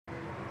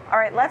All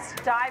right, let's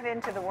dive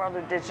into the world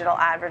of digital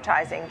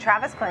advertising.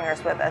 Travis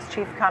Klinger's with us,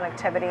 Chief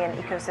Connectivity and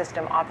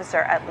Ecosystem Officer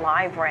at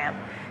LiveRamp.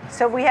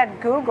 So we had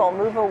Google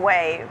move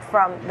away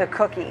from the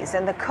cookies,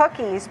 and the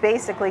cookies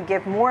basically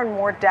give more and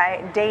more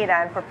data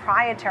and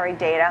proprietary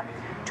data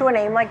to a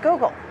name like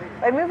Google.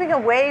 By moving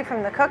away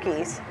from the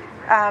cookies,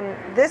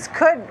 this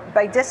could,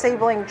 by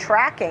disabling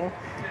tracking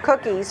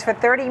cookies for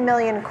 30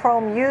 million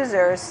Chrome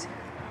users,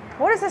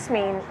 what does this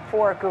mean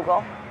for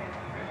Google?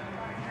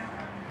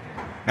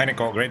 Hi,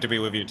 Nicole. Great to be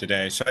with you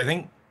today. So I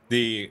think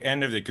the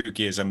end of the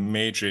cookie is a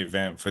major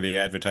event for the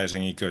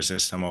advertising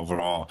ecosystem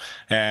overall.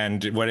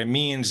 And what it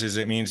means is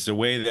the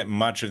way that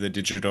much of the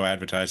digital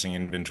advertising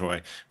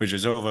inventory, which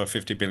is over a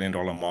 $50 billion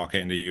market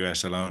in the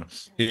US alone,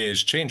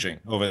 is changing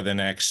over the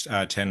next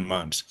 10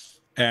 months.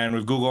 And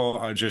with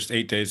Google, just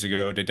 8 days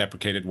ago, they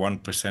deprecated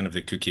 1% of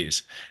the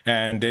cookies.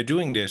 And they're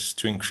doing this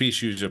to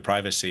increase user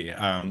privacy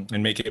and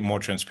make it more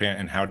transparent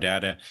in how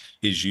data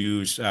is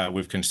used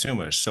with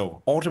consumers.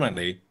 So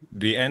ultimately,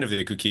 the end of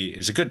the cookie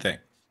is a good thing.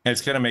 And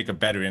it's going to make a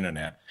better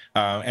internet.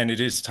 And it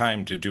is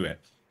time to do it.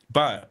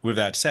 But with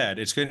that said,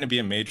 it's going to be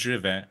a major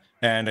event.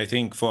 And I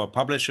think for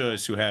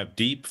publishers who have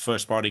deep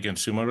first-party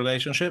consumer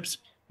relationships,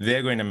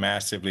 they're going to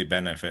massively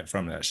benefit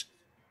from this.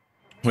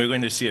 We're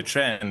going to see a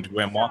trend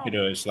where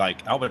marketers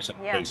like Albertsons,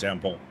 for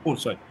example. Oh,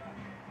 sorry.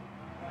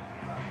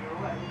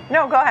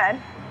 No, go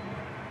ahead.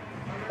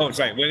 Oh,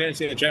 sorry. We're going to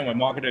see a trend where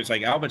marketers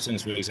like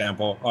Albertsons, for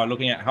example, are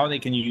looking at how they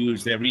can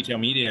use their retail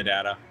media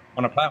data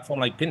on a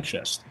platform like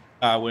Pinterest,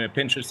 where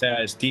Pinterest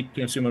has deep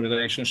consumer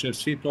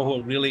relationships, people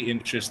who are really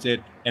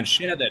interested and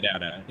share their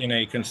data in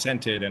a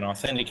consented and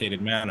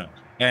authenticated manner.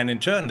 And in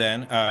turn,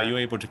 then, you're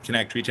able to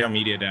connect retail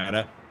media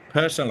data,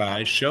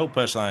 personalize, show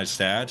personalized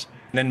ads,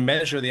 and then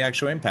measure the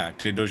actual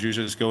impact. Did those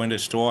users go into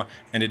store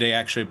and did they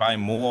actually buy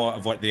more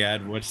of what the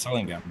ad was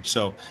selling them?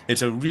 So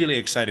it's a really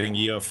exciting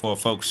year for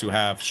folks who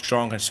have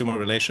strong consumer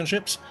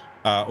relationships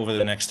over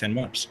the next 10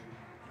 months.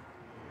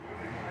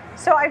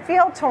 So I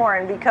feel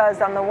torn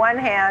because on the one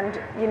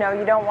hand, you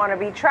don't want to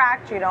be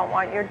tracked, you don't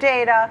want your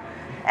data.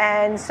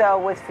 And so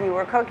with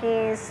fewer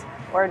cookies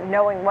or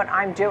knowing what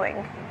I'm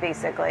doing,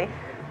 basically,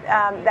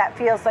 that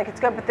feels like it's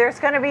good. But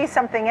there's going to be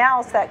something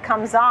else that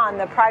comes on,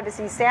 the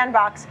Privacy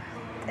Sandbox.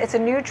 It's a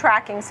new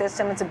tracking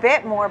system. It's a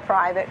bit more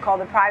private,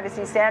 called the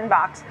Privacy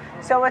Sandbox.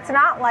 So it's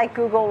not like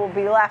Google will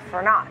be left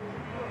for naught,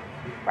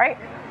 right?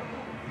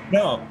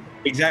 No,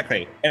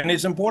 exactly. And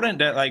it's important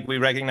that we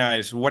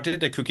recognize, what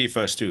did the cookie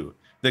first do?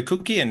 The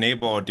cookie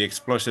enabled the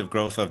explosive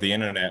growth of the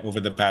internet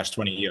over the past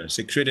 20 years.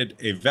 It created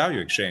a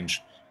value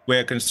exchange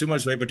where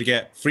consumers were able to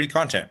get free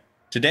content.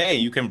 Today,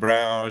 you can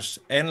browse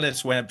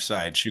endless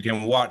websites. You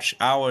can watch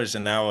hours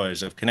and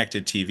hours of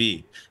connected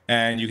TV.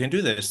 And you can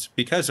do this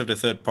because of the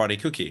third-party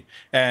cookie.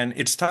 And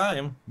it's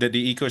time that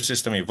the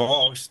ecosystem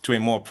evolves to a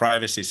more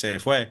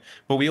privacy-safe way.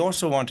 But we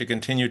also want to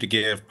continue to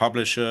give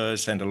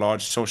publishers and the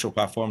large social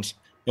platforms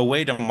a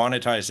way to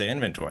monetize their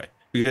inventory.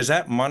 Because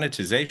that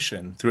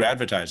monetization through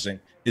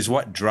advertising is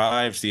what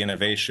drives the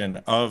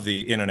innovation of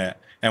the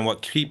internet and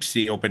what keeps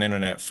the open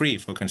internet free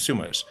for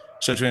consumers.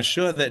 So to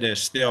ensure that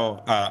there's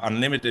still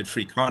unlimited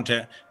free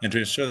content and to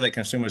ensure that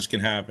consumers can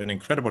have an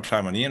incredible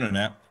time on the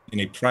internet in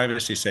a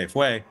privacy-safe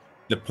way,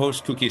 the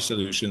post-cookie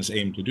solutions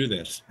aim to do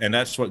this. And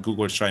that's what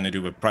Google is trying to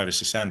do with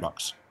Privacy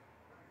Sandbox.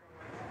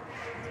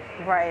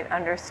 Right,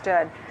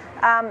 understood.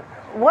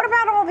 What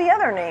about all the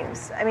other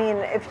names? I mean,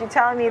 if you're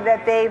telling me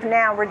that they've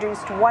now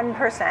reduced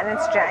 1%,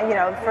 it's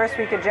the first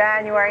week of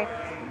January,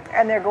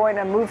 and they're going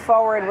to move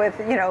forward with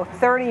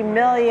 30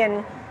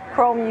 million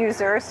Chrome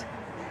users.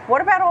 What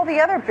about all the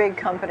other big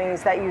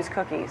companies that use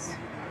cookies?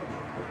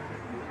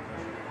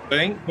 I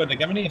think for the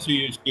companies who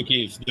use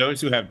cookies,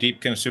 those who have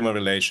deep consumer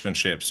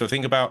relationships, so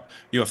think about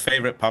your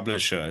favorite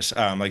publishers,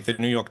 like the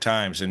New York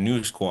Times and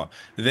News Corp,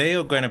 they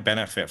are going to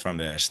benefit from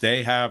this.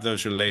 They have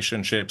those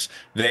relationships.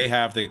 They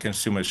have the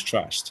consumer's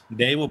trust.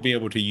 They will be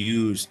able to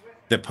use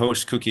the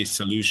post-cookie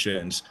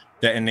solutions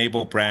that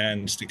enable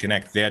brands to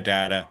connect their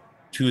data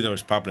to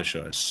those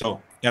publishers.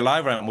 So at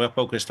LiveRamp, we're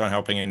focused on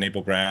helping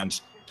enable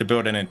brands to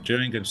build an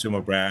enduring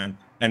consumer brand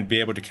and be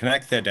able to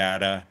connect their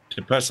data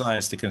to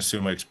personalize the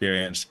consumer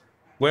experience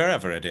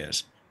wherever it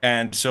is.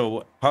 And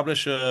so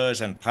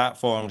publishers and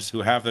platforms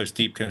who have those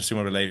deep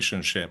consumer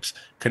relationships,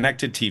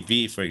 connected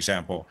TV, for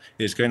example,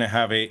 is going to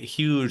have a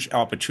huge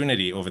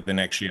opportunity over the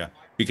next year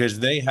because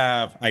they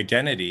have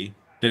identity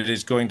that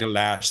is going to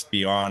last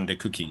beyond the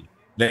cookie.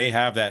 They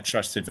have that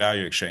trusted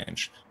value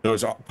exchange.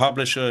 Those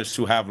publishers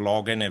who have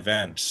login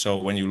events, so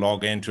when you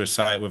log into a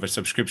site with a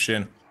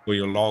subscription or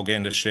you log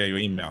in to share your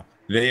email,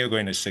 they are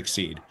going to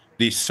succeed.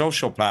 These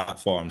social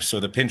platforms,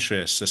 so the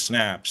Pinterest, the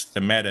Snaps,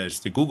 the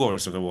Metas, the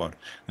Googles of the world,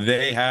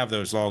 they have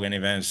those login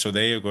events, so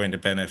they are going to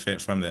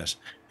benefit from this.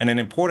 And then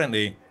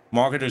importantly,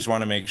 marketers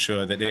want to make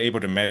sure that they're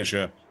able to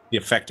measure the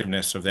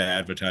effectiveness of their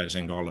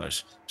advertising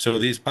dollars. So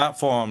these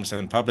platforms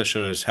and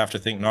publishers have to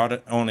think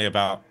not only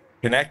about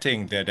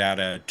connecting their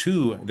data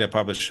to their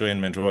publisher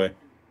inventory,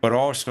 but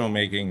also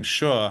making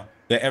sure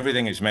that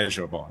everything is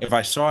measurable. If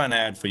I saw an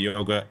ad for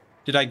yogurt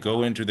did I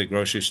go into the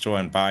grocery store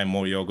and buy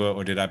more yogurt,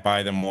 or did I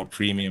buy the more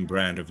premium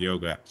brand of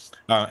yogurt?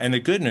 And the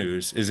good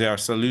news is there are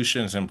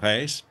solutions in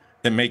place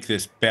that make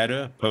this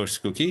better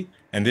post-cookie,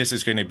 and this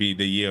is going to be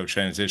the year of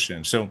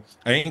transition. So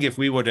I think if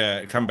we were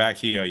to come back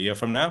here a year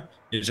from now,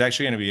 it's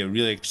actually going to be a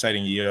really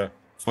exciting year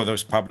for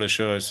those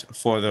publishers,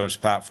 for those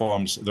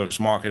platforms, those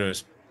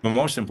marketers, but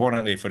most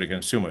importantly for the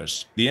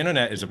consumers. The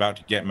internet is about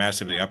to get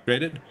massively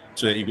upgraded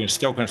so that you can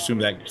still consume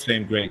that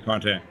same great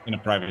content in a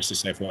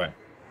privacy-safe way.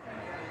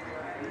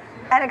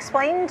 And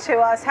explain to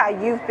us how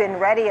you've been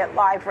ready at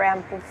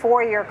LiveRamp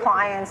for your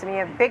clients. I mean,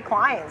 you have big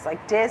clients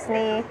like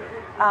Disney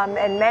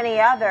and many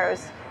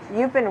others.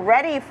 You've been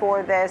ready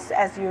for this,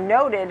 as you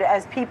noted,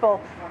 as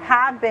people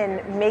have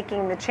been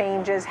making the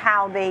changes,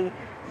 how they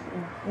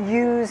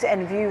use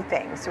and view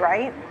things,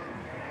 right?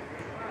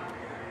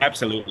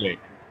 Absolutely.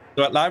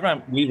 So at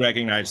LiveRamp, we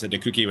recognized that the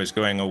cookie was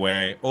going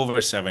away over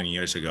 7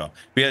 years ago,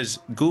 because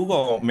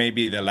Google may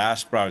be the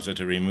last browser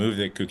to remove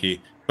the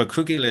cookie, but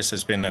Cookieless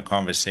has been a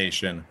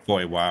conversation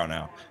for a while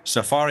now.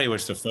 Safari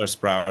was the first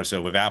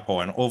browser with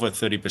Apple and over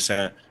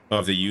 30%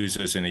 of the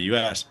users in the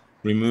US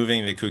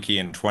removing the cookie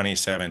in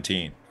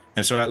 2017.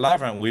 And so at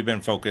LiveRamp, we've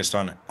been focused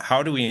on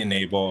how do we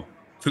enable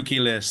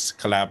cookieless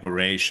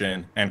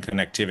collaboration and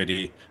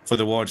connectivity for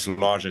the world's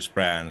largest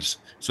brands.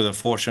 So the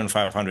Fortune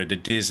 500, the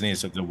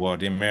Disneys of the world,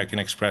 the American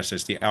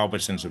Expresses, the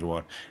Albertsons of the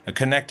world, and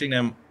connecting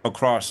them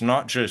across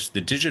not just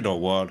the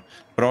digital world,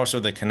 but also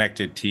the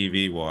connected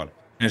TV world.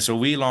 And so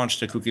we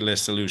launched a cookieless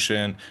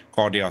solution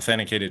called the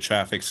Authenticated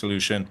Traffic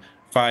Solution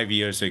 5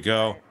 years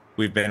ago.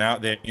 We've been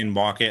out there in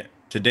market.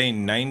 Today,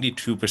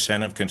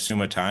 92% of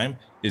consumer time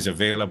is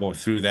available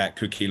through that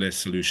cookieless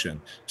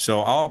solution.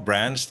 So our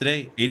brands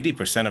today,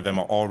 80% of them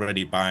are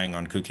already buying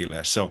on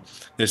cookieless. So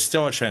there's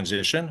still a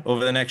transition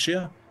over the next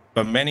year,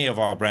 but many of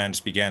our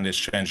brands began this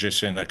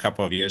transition a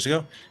couple of years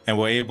ago and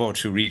were able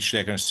to reach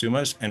their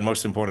consumers and,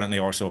 most importantly,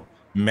 also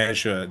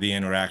measure the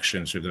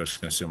interactions with those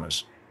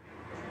consumers.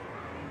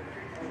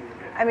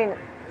 I mean,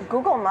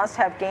 Google must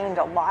have gained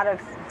a lot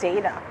of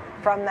data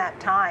from that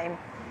time.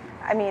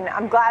 I mean,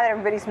 I'm glad that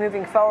everybody's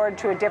moving forward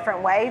to a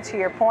different way, to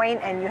your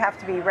point, and you have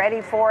to be ready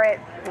for it,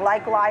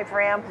 like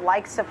LiveRamp,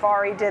 like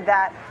Safari did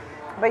that.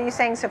 But you're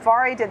saying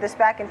Safari did this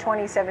back in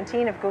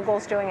 2017, if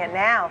Google's doing it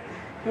now,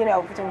 you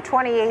know, from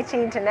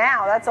 2018 to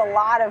now, that's a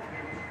lot of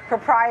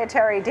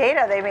proprietary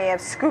data they may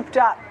have scooped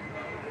up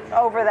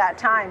over that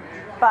time.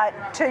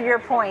 But to your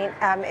point,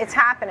 it's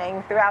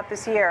happening throughout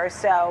this year,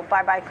 so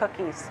bye-bye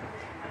cookies.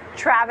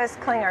 Travis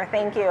Klinger,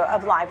 thank you,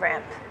 of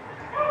LiveRamp.